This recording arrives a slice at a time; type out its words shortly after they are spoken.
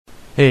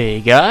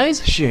Hey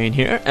guys, Shane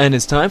here, and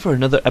it's time for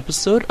another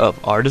episode of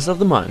Artist of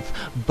the Month.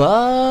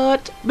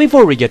 But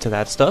before we get to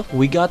that stuff,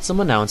 we got some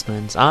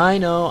announcements. I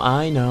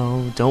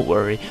know, don't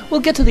worry,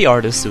 we'll get to the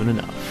artists soon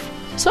enough.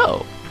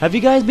 So, have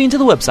you guys been to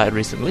the website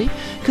recently?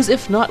 Because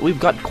if not, we've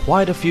got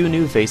quite a few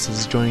new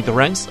faces joining the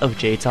ranks of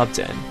J-Top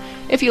 10.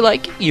 If you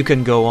like, you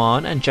can go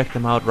on and check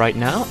them out right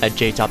now at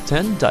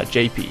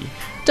jtop10.jp.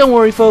 Don't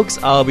worry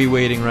folks, I'll be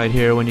waiting right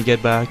here when you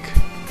get back.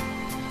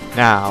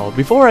 Now,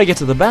 before I get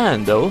to the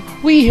band though,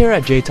 we here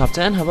at J-Top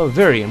 10 have a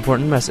very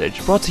important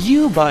message brought to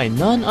you by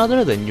none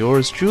other than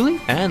yours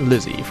truly and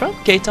Lizzie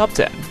from K-Top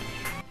 10.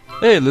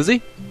 Hey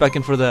Lizzie, back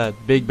in for that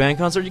big band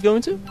concert you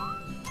going to?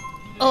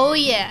 Oh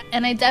yeah,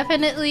 and I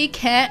definitely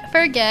can't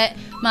forget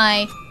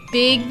my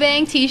Big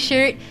Bang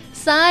t-shirt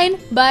signed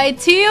by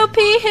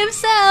T.O.P.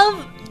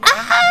 himself.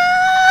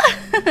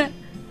 Ah!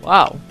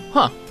 Wow,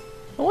 huh.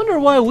 I wonder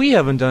why we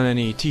haven't done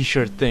any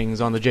t-shirt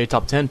things on the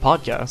J-Top 10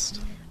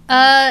 podcast.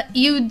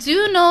 You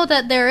do know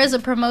that there is a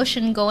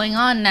promotion going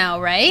on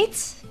now, right?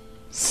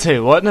 Say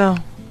what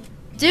now?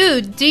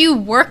 Dude, do you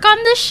work on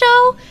this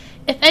show?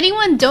 If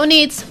anyone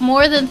donates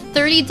more than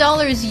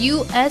 $30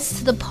 US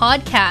to the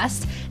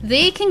podcast,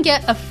 they can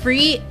get a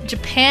free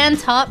Japan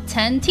Top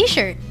 10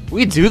 t-shirt.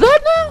 We do that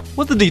now?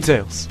 What the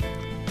details?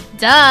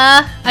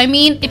 Duh! I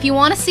mean, if you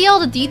want to see all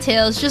the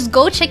details, just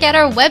go check out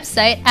our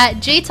website at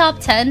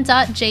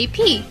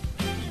jtop10.jp.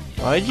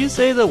 Why'd you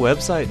say the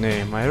website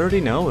name? I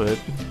already know it.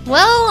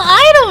 Well,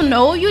 I don't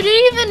know. You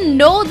didn't even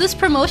know this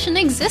promotion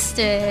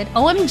existed.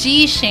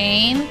 OMG,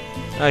 Shane.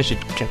 I should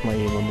check my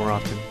email more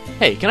often.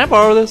 Hey, can I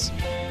borrow this?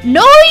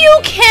 No, you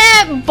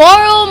can't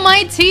borrow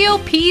my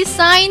TOP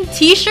signed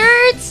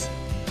t-shirts!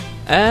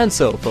 And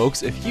so,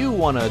 folks, if you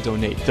want to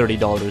donate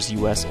 $30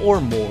 US or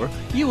more,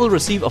 you will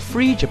receive a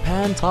free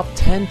Japan Top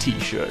 10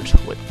 t-shirt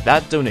with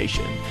that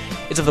donation.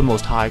 It's of the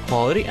most high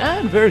quality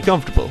and very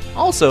comfortable.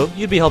 Also,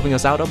 you'd be helping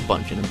us out a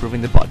bunch in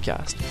improving the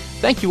podcast.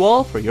 Thank you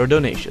all for your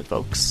donation,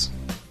 folks.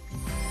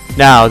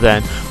 Now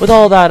then, with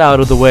all that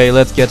out of the way,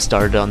 let's get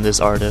started on this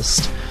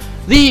artist.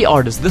 The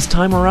artist this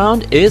time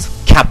around is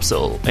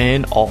CAPSULE,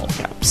 in all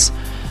caps.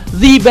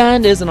 The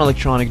band is an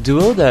electronic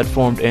duo that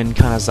formed in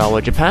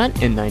Kanazawa, Japan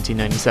in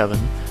 1997.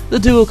 The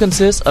duo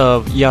consists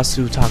of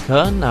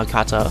Yasutaka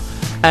Nakata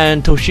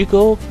and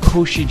Toshiko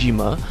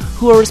Koshijima,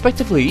 who are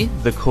respectively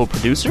the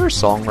co-producer,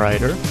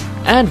 songwriter,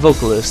 and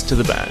vocalist to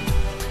the band.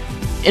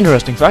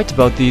 Interesting fact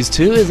about these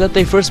two is that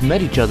they first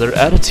met each other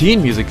at a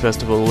teen music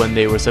festival when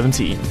they were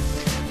 17.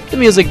 The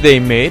music they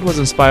made was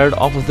inspired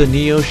off of the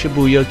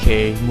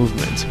Neo-Shibuya-kei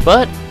movement,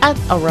 but at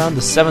around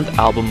the 7th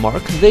album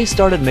mark, they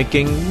started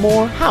making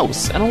more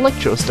house and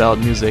electro-styled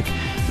music,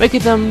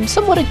 making them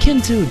somewhat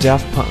akin to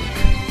Daft Punk.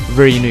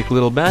 Very unique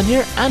little band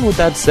here, and with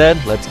that said,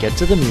 let's get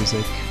to the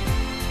music.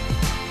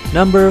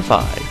 Number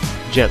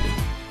 5. Jelly.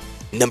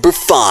 Number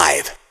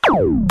 5.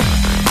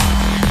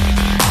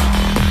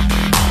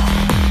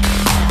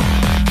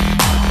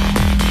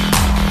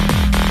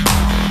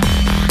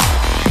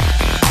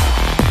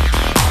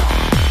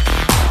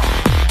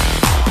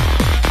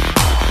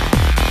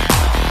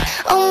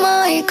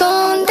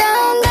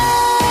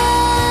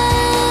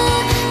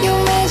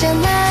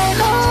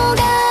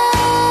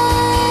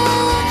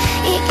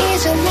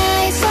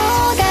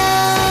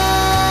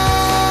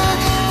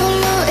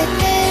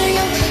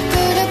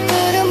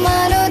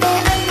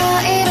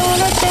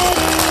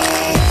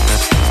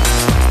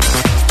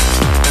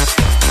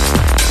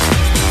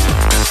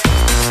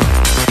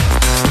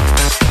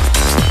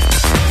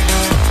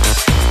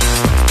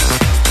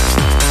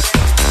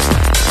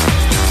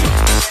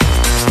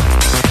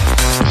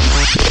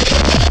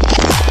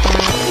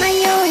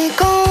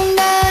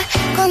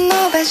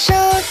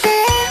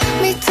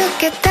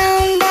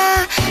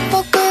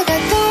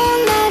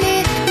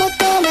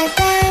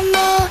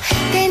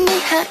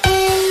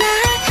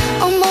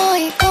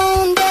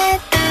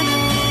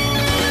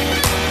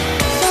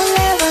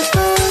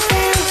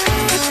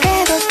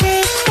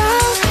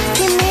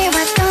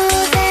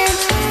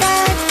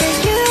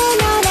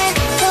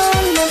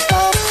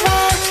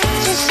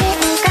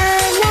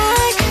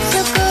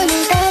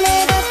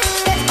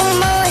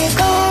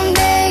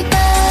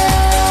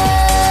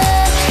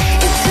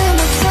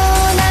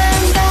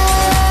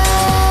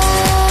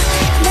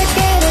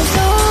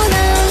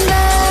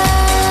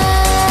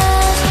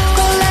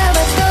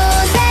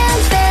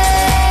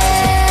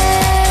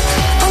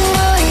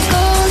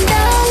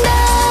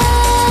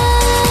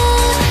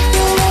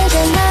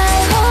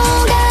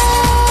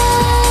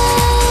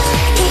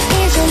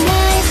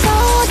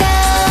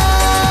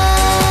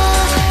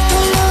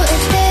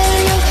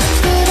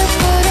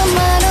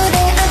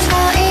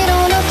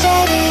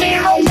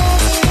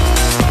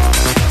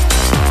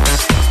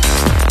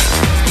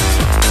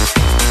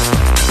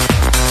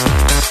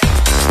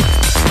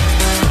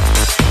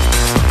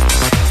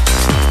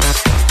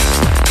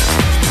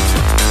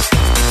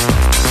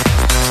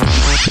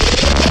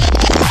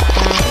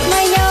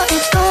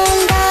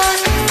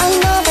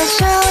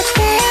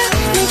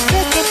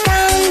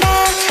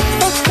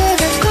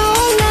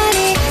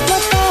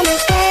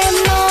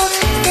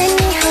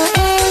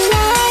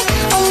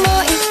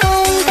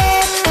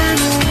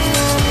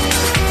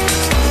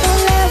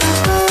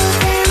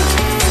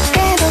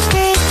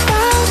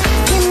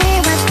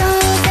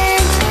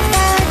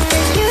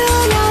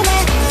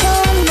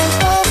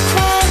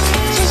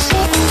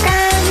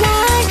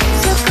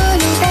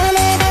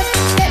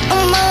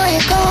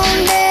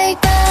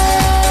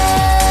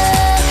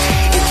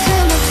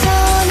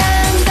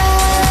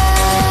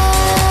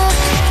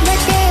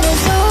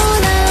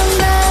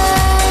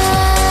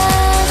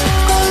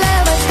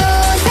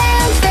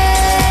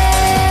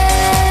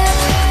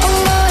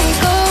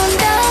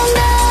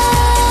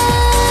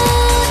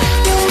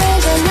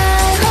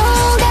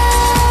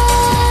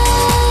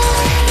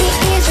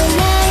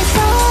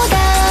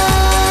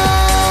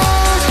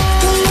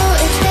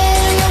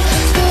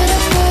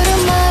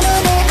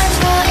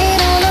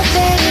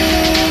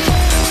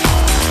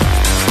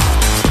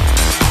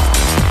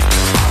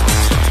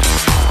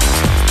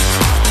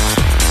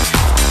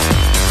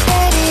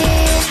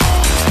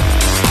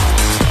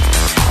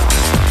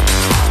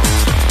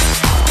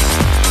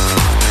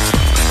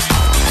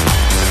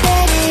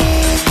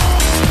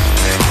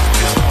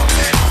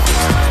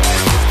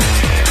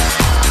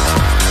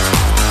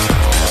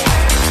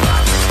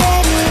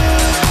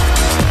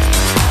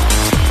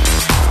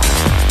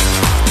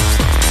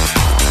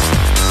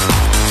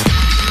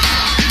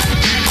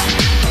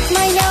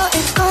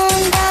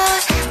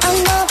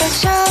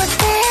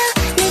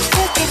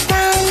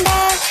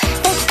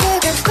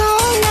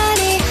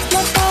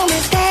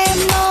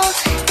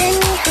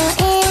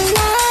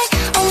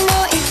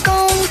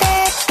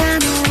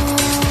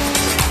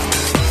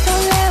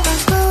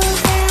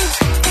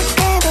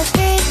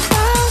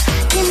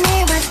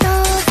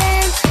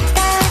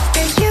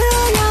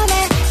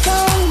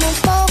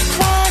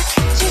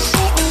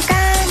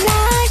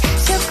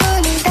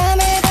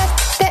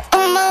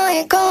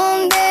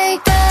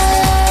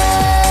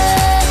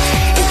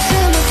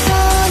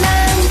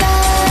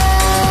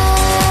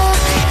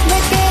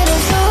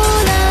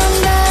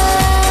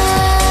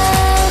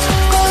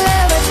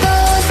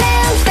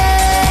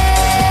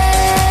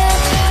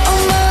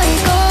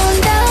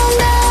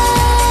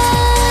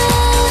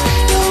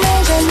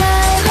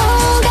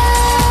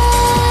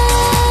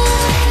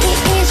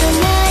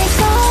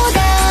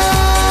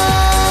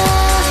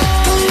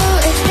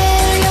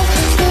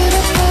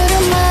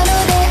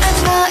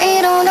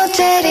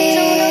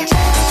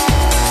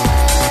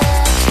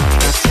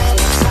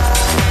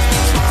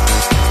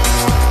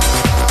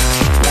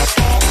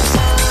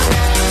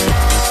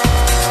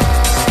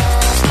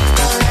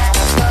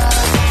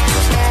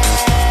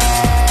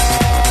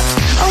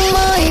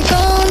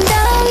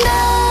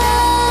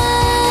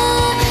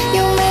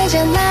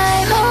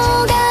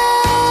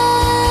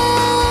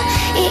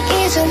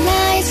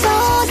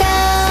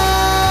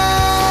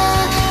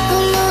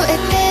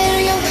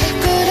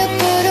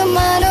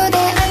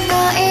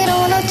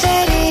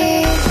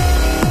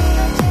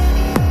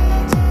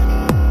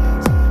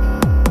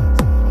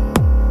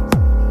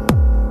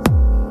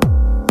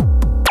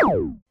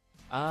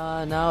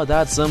 Now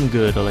that's some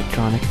good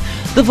electronic.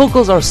 The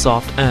vocals are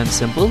soft and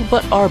simple,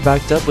 but are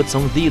backed up with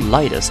some of the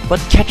lightest but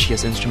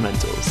catchiest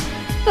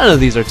instrumentals. None of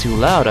these are too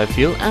loud, I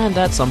feel, and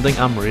that's something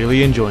I'm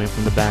really enjoying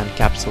from the band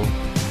Capsule.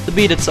 The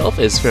beat itself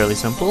is fairly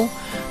simple,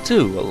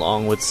 too,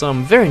 along with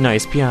some very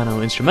nice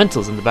piano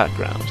instrumentals in the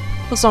background.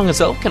 The song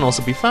itself can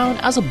also be found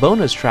as a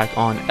bonus track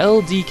on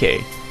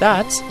LDK,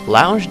 that's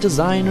Lounge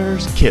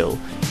Designer's Kill,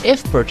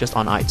 if purchased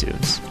on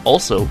iTunes.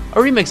 Also, a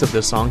remix of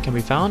this song can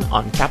be found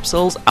on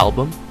Capsule's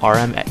album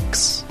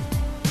RMX.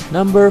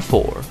 Number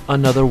 4,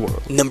 Another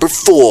World. Number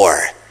 4.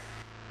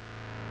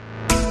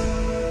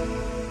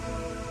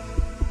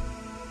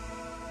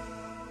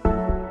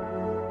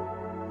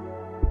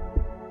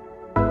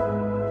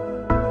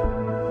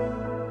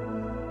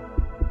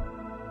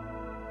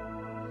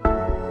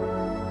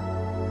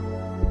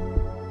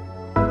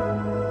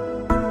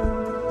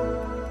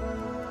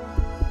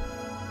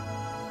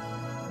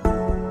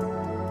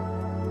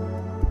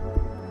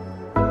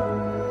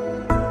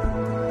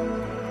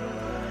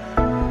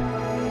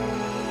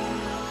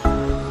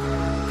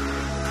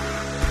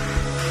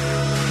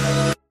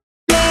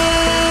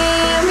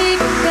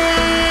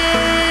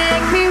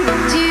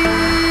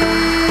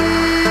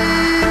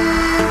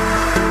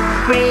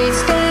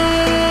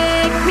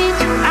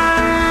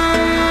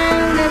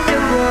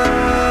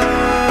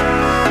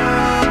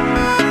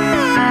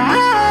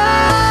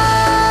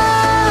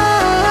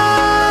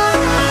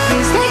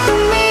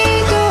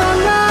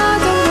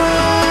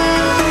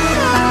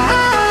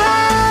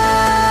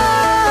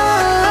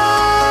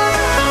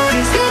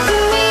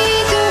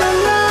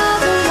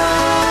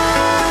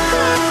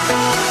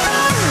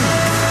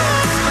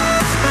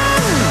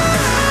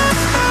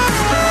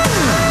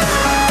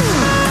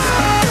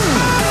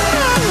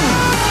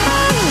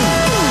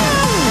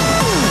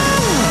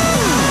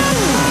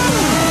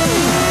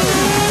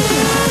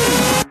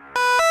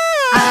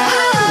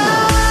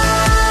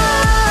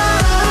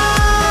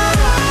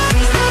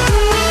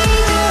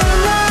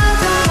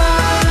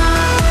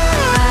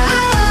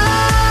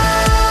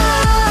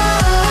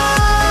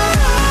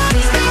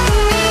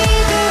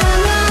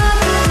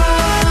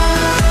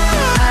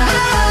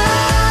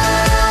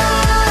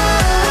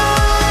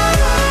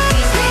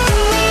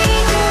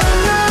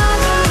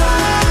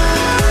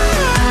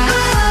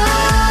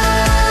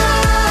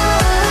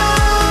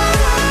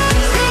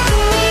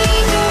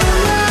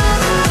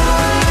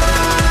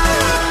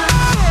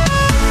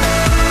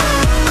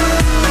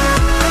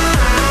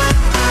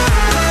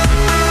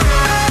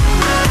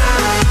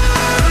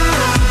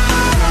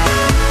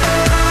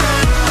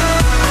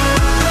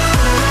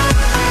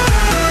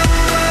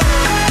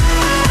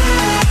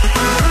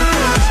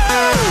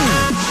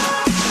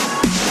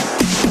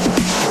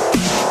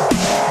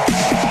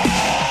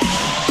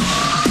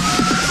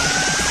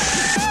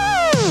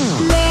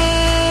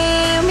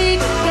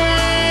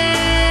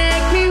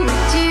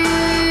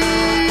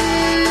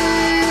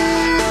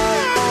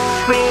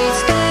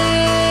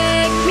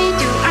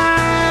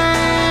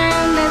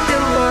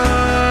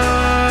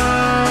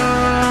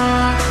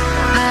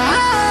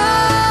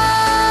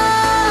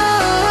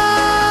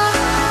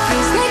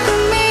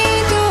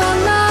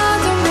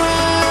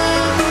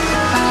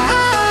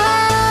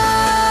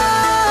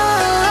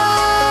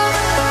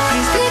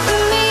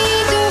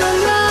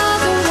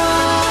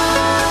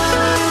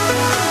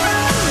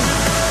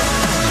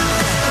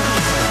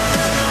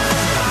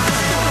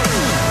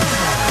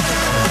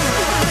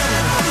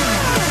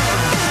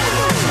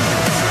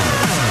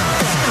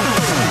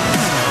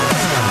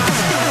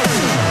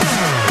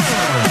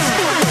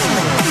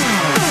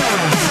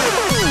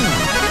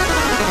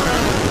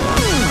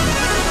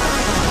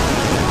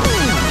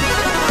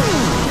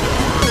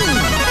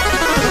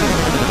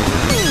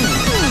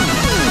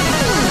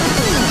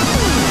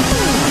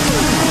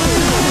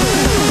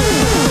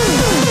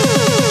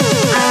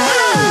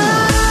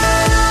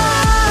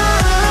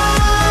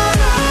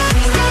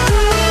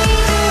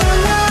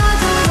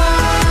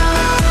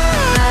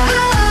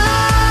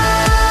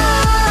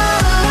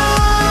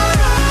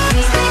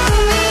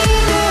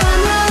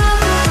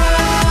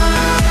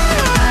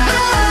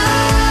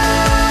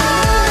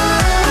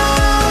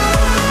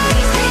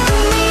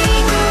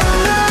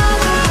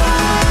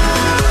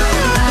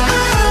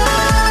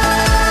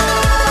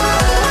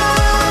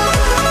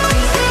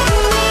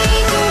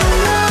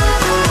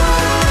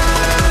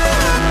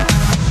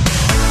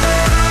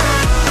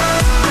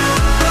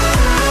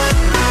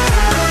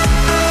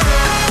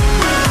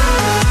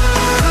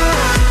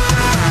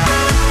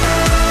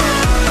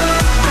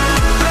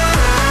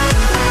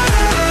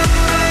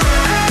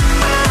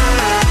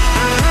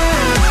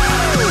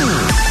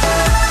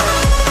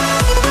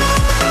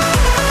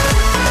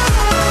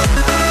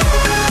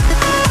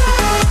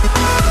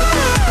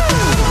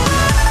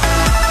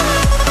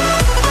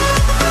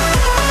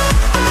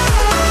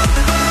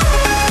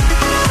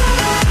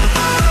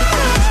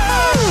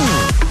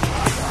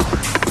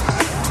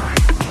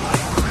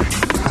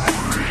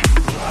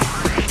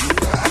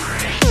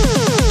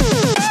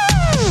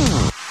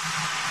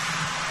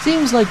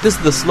 Seems like this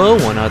is the slow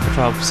one out of the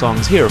 5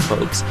 songs here,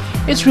 folks.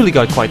 It's really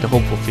got quite a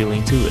hopeful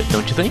feeling to it,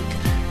 don't you think?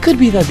 Could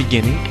be that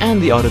beginning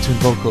and the auto-tune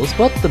vocals,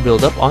 but the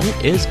build-up on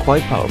it is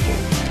quite powerful.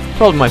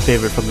 Probably my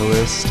favorite from the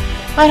list.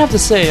 I'd have to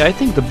say, I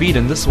think the beat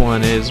in this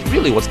one is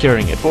really what's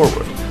carrying it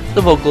forward.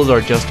 The vocals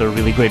are just a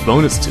really great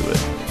bonus to it.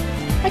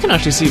 I can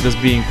actually see this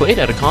being played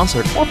at a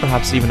concert or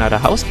perhaps even at a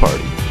house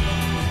party.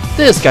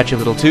 This catchy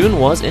little tune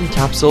was in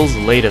CAPSULE's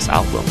latest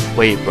album,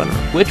 Wave Runner,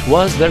 which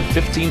was their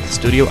 15th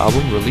studio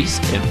album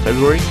released in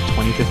February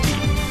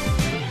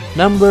 2015.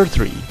 Number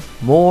 3.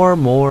 More.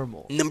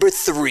 Number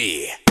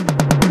 3.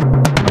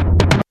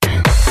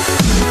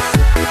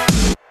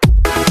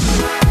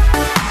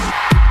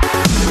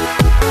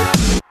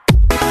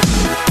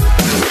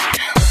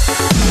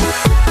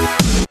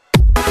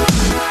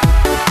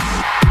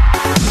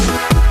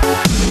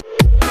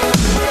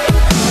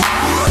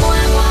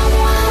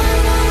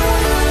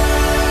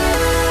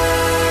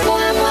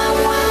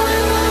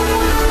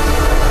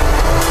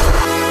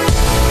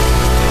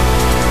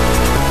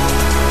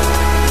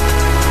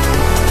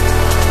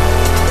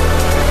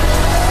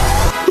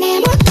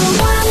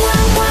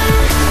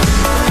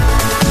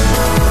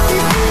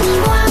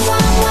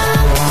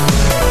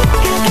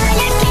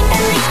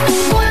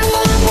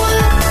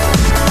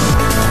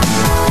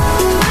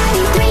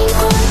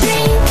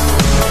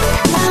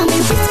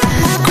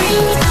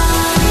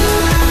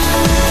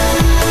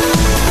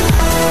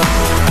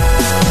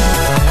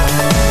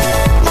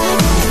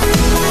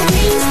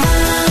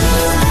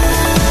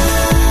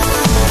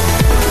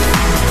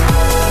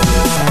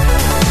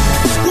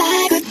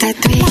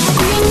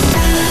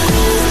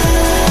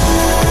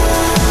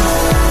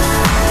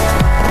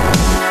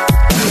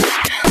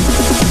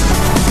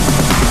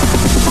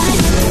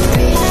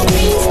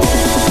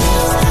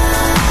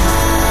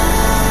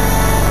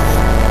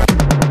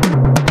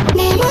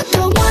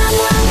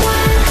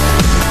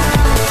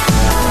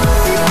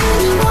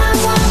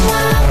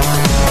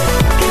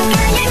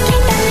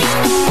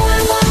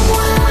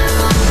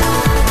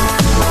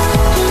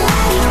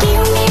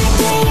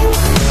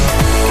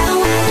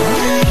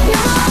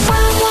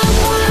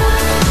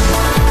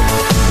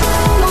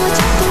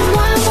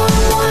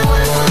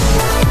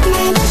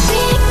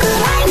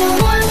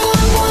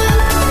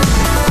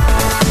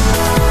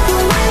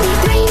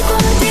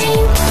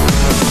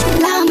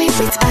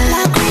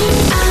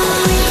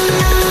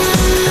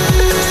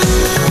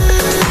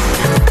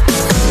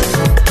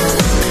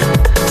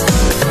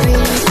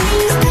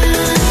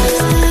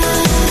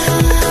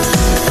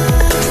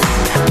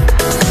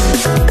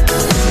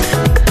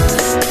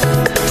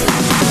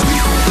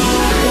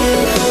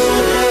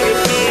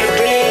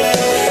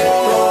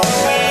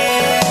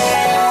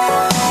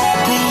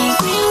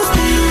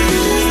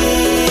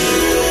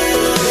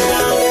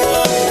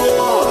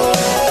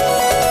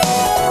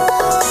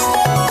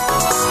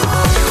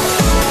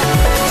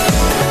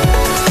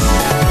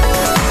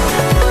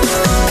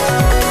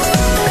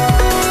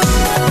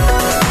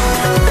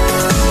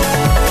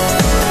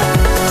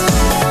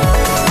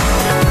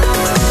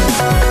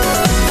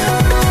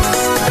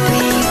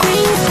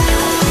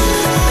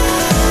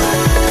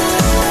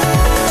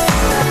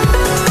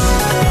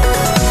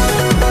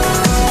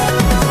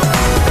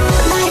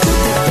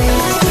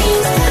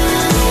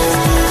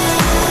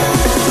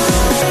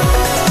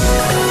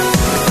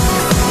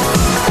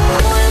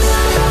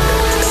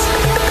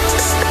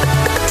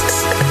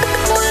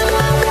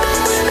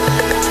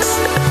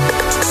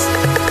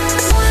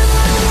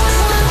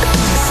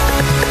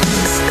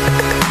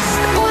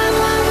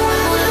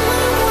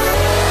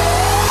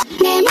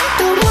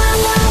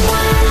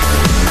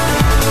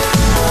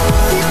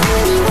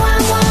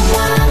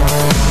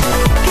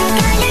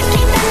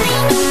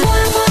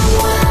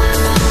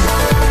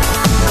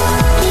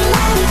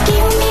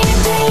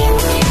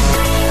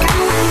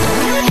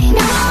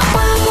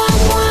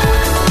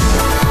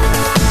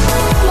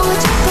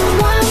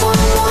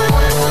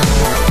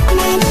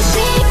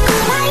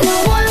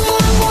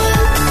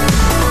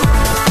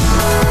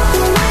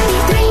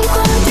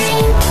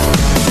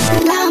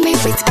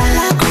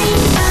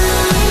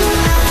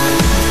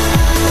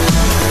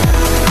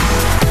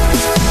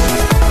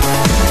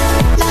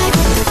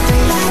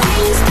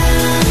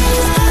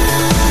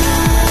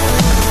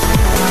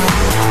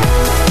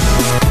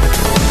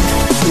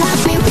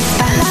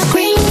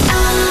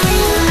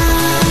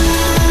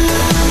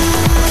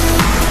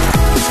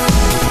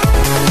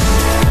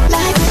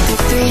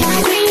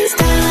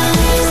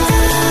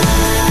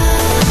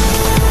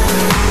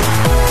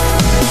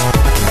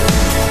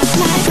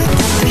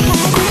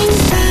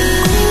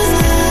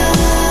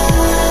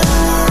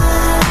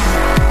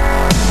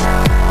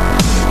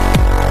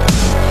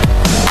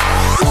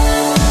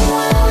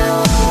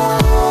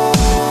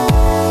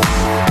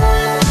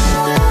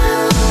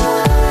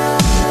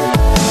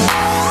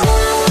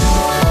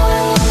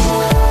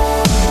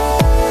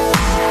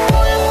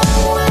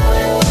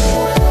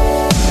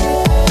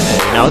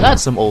 Now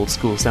that's some old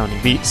school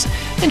sounding beats.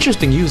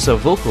 Interesting use of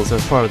vocals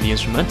as part of the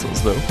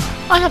instrumentals though.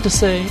 I have to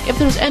say, if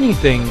there's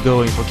anything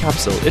going for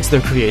CAPSULE, it's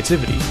their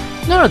creativity.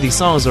 None of these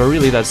songs are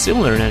really that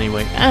similar in any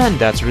way, and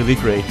that's really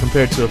great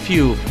compared to a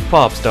few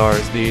pop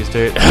stars these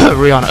days.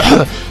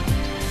 Rihanna.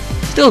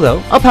 Still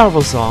though, a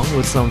powerful song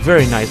with some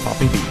very nice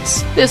popping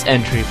beats. This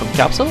entry from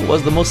Capsule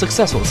was the most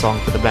successful song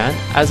for the band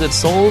as it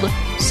sold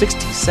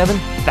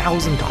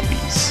 67,000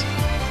 copies.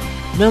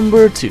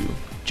 Number 2,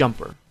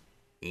 Jumper.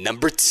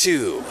 Number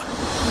 2.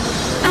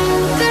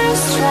 Under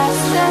stress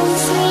and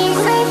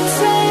secrets,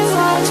 they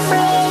watch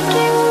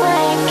breaking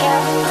wake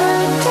up to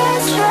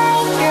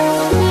destroy your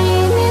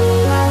meaning.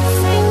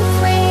 Nothing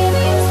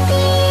freely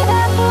speed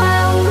up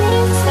while we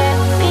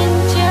stepping,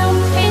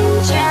 jumping,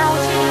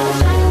 shouting.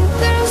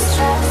 Under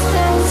stress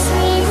and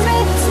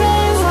secrets,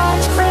 they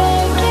watch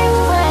breaking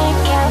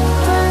wake up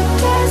to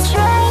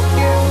destroy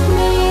your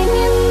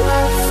meaning.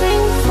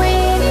 Nothing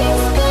freely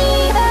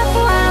speed up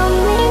while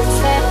we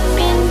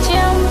stepping,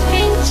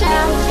 jumping,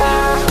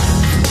 shouting.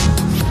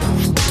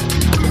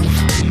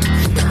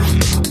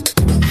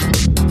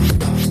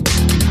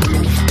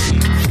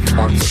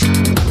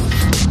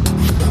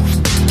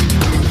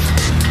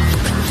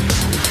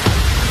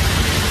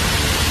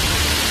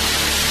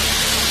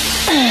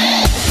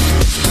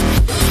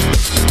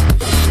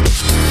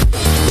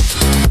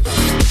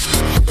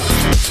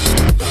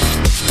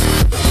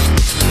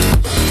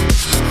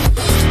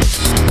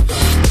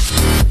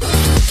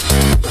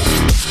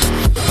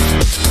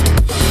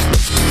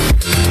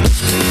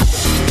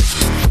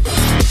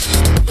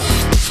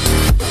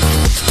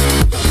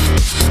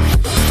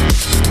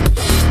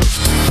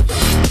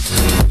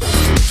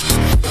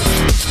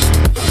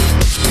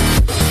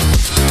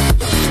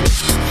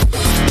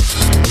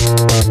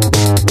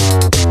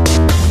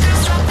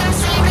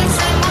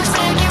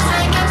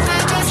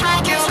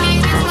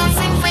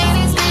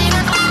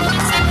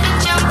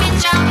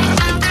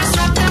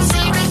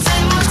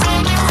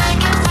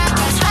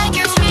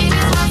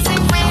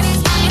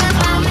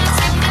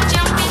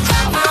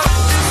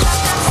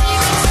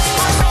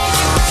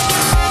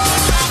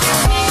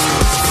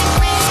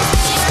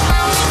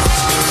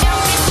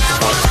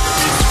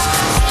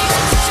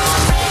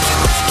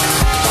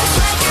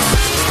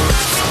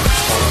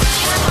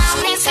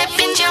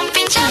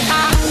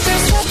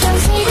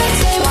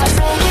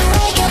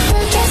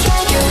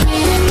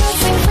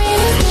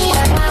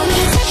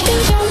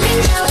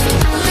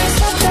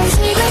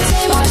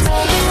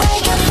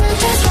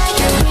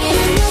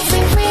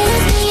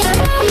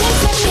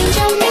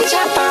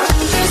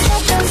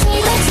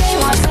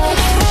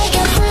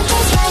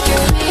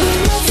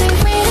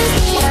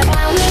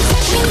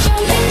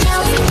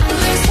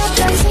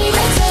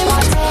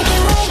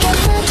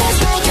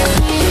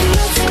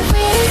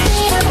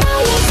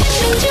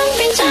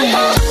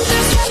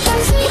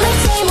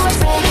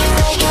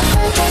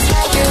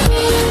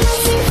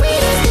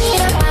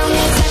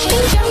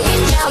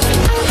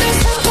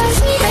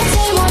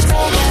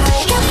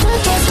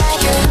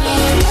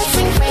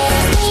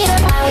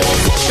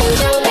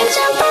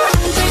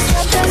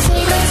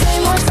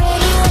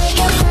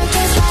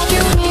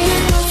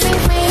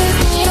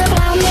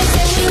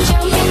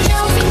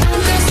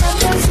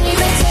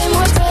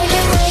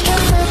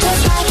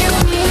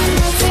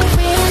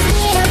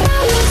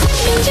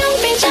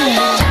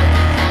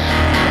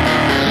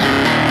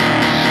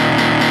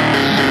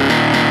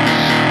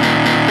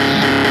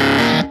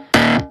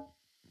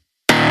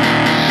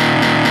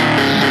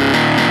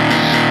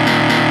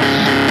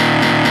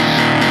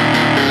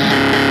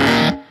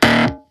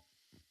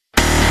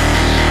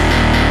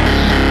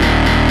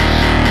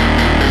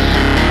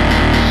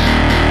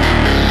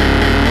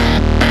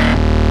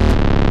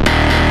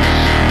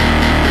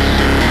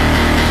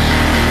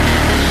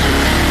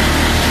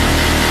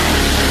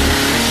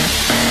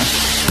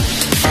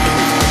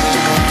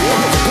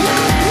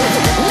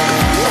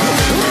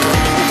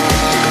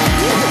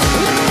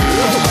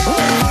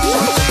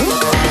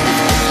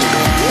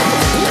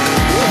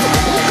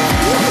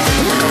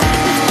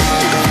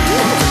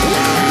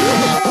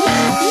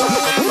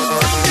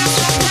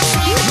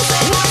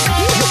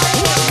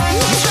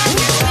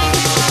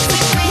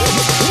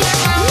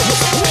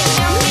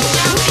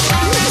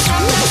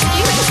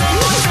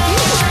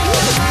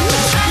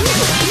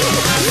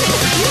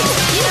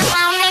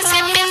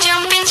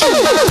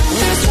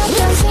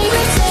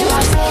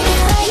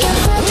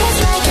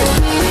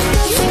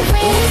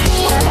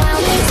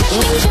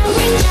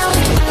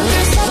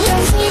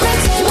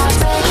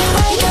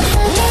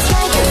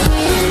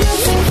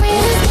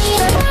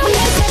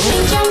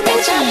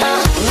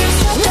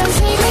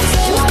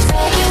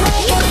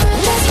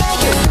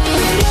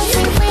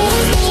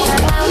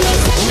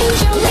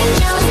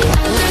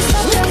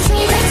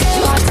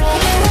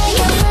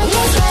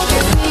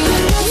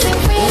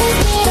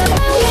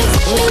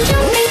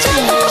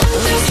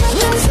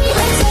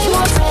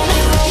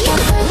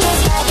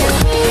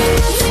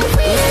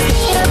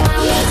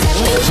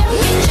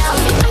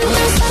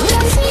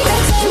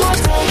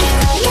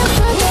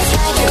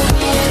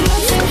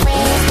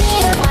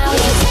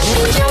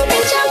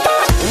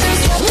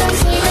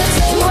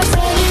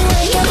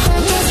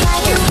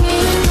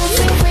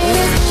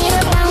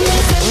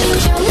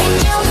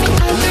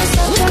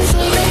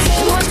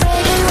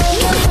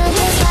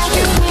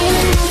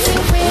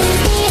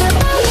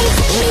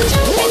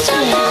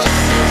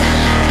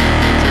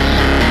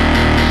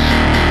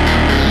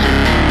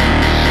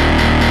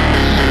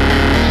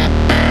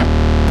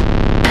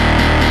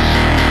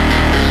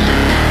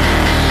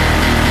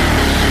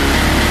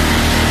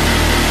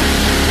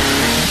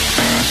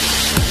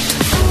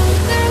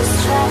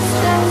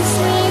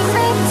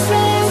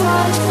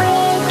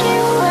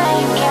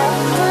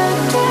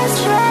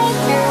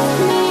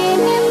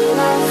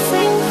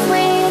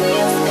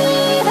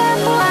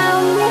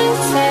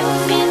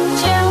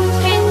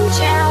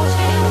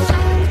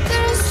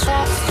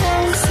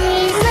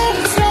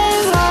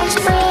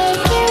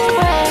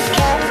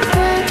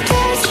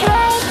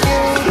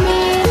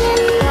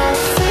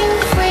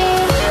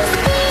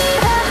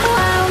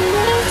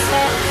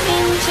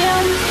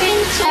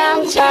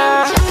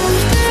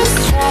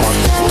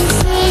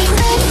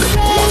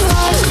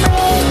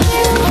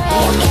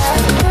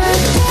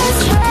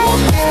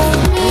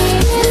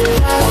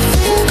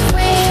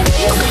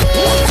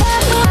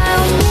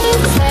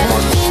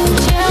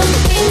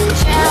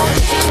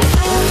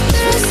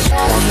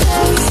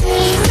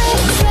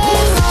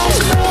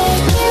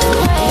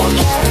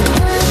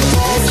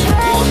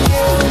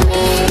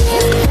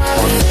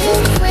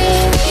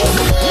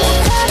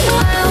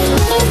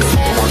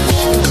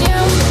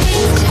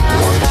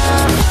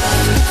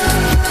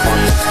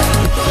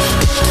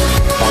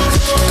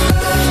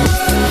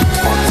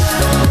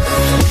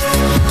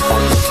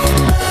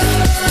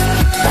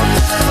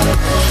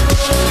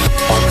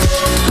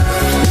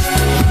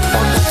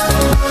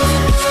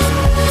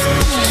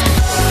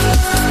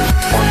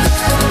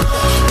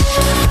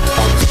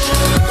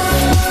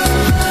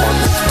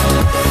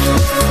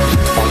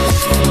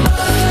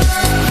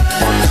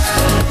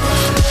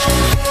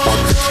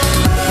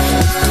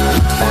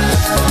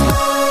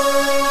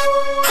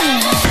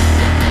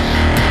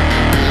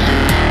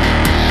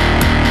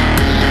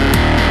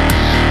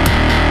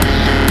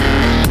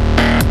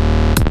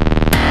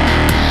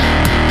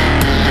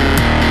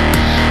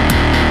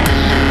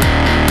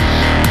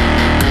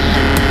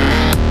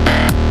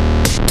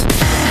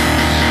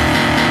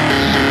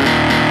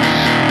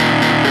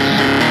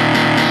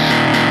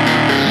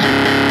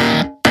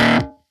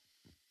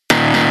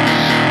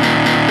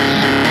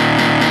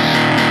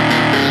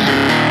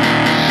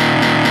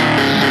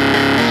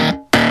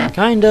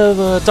 kind of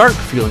a dark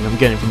feeling I'm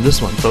getting from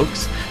this one,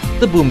 folks.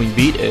 The booming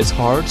beat is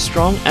hard,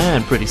 strong,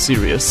 and pretty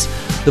serious.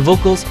 The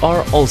vocals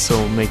are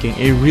also making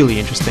a really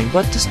interesting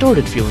but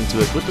distorted feeling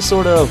to it, with the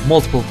sort of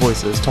multiple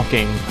voices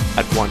talking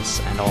at once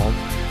and all.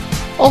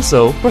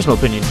 Also, personal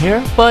opinion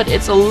here, but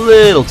it's a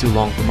little too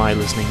long for my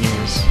listening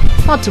ears.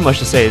 Not too much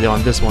to say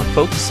on this one,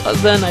 folks,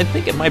 other than I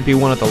think it might be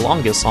one of the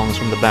longest songs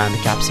from the band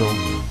Capsule.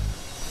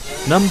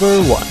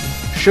 Number 1.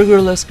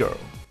 Sugarless Girl.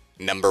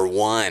 Number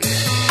 1.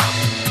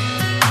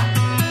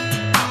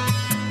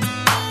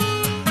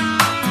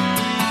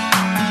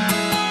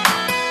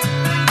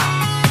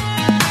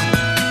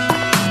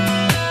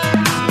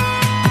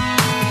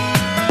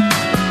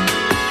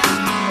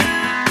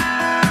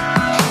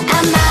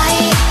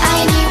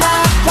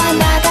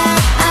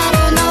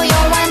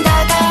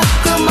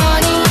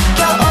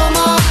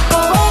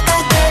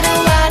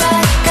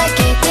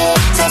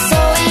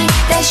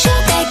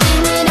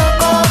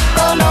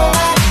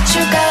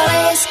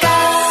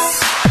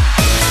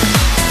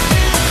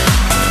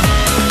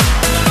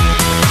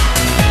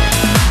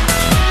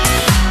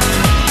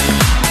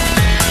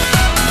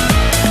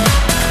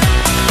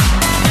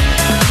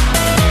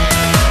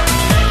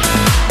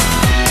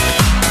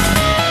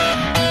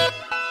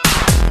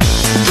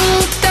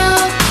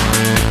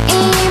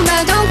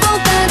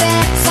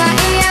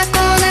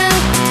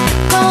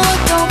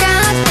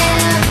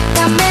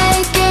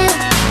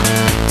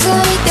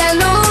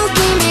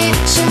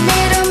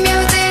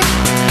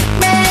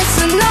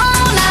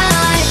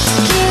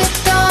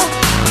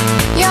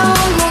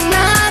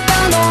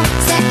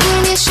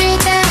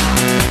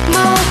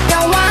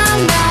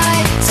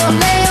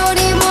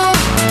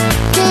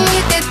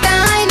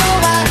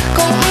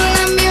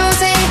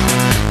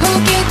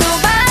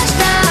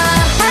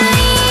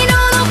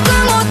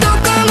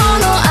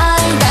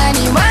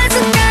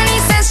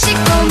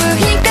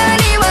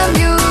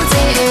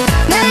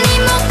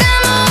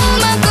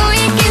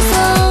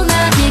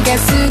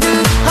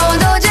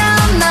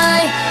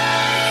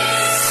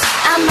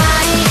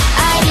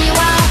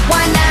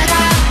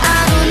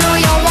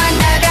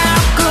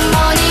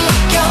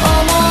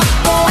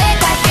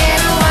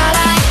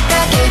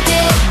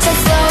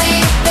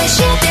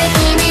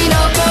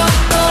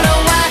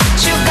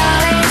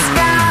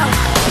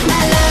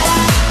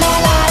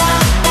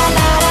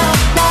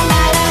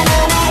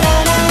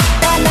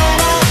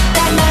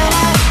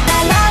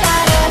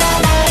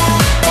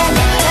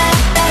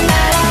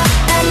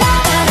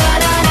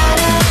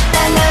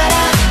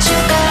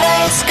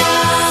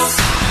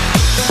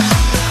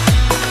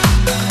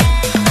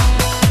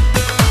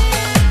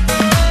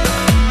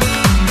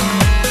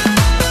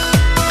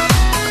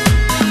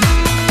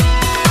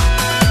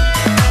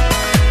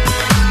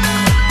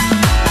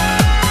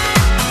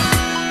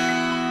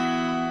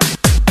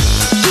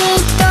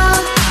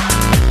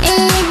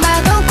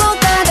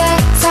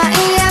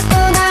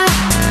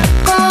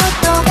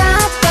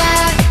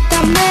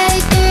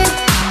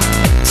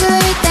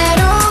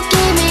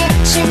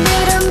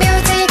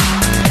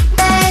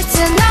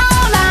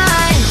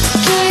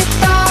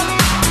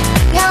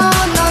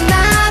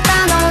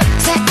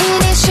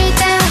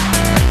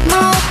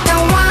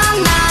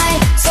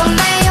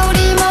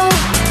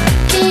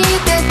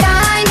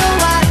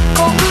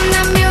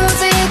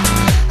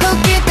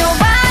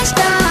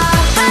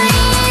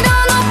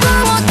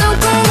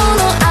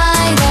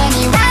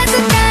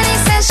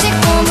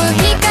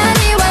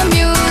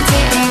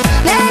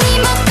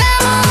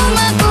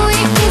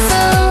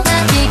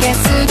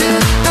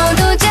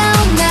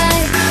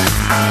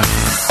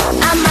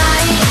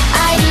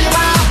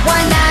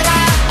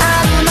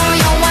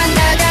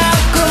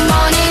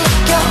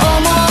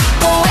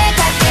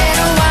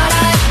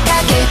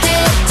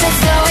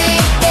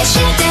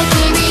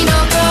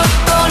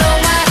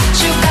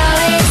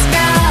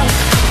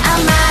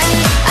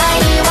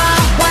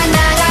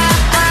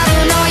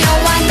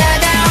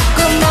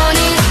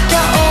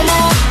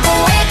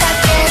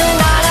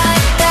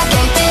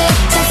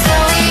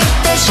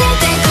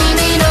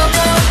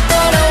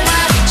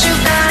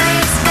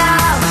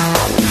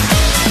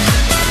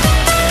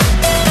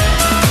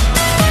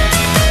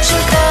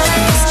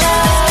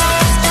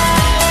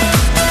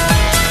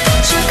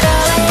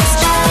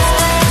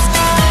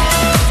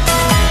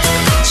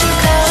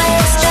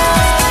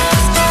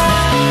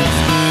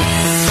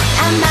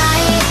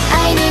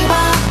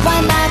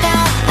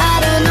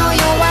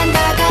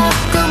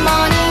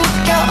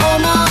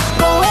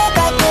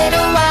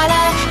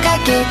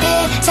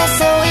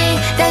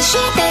 し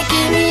て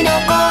君の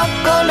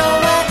心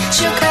は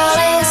シュガ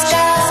ーレス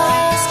か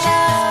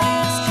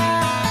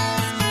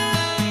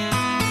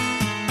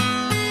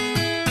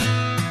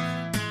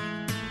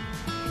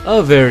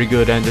A very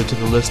good ender to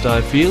the list,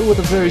 I feel, with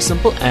a very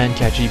simple and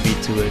catchy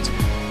beat to it.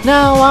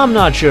 Now, I'm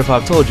not sure if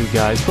I've told you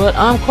guys, but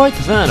I'm quite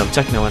the fan of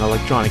techno and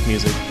electronic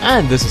music,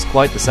 and this is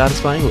quite the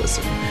satisfying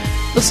listen.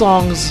 The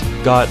song's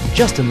got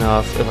just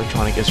enough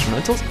electronic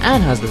instrumentals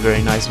and has the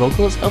very nice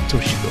vocals of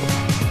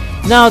Toshiko.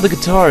 Now, the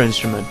guitar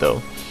instrument,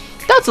 though.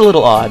 That's a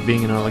little odd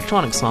being an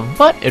electronic song,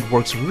 but it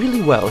works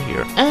really well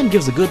here and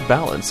gives a good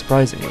balance,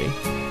 surprisingly.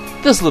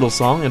 This little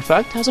song, in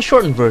fact, has a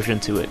shortened version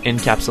to it in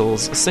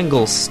CAPSULE's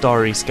single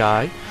Starry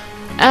Sky,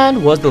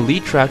 and was the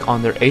lead track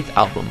on their 8th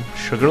album,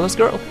 Sugarless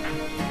Girl.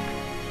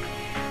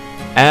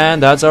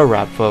 And that's our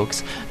wrap,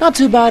 folks. Not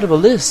too bad of a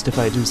list, if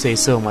I do say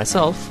so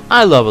myself.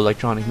 I love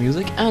electronic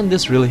music, and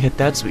this really hit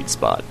that sweet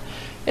spot.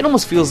 It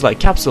almost feels like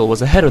CAPSULE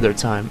was ahead of their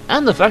time,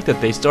 and the fact that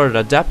they started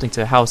adapting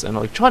to house and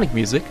electronic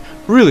music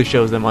really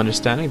shows them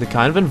understanding the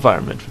kind of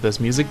environment for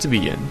this music to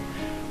be in.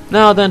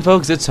 Now then,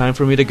 folks, it's time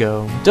for me to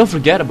go. Don't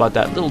forget about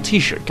that little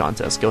t-shirt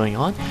contest going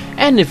on,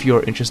 and if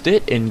you're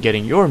interested in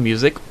getting your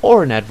music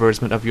or an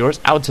advertisement of yours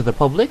out to the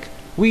public,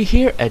 we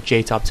here at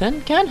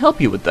JTop10 can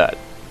help you with that.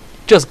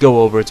 Just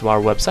go over to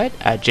our website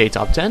at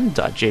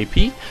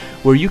jtop10.jp,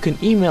 where you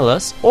can email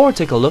us or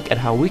take a look at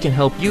how we can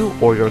help you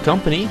or your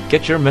company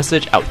get your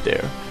message out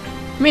there.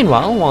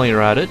 Meanwhile, while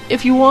you're at it,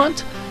 if you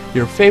want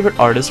your favorite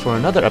artist for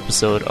another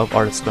episode of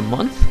Artist of the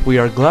Month, we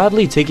are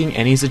gladly taking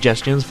any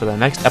suggestions for the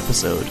next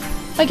episode.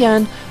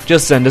 Again,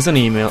 just send us an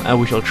email and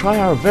we shall try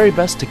our very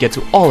best to get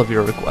to all of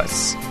your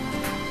requests.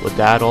 With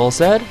that all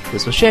said,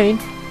 this was Shane.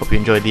 Hope you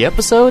enjoyed the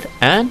episode,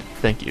 and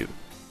thank you.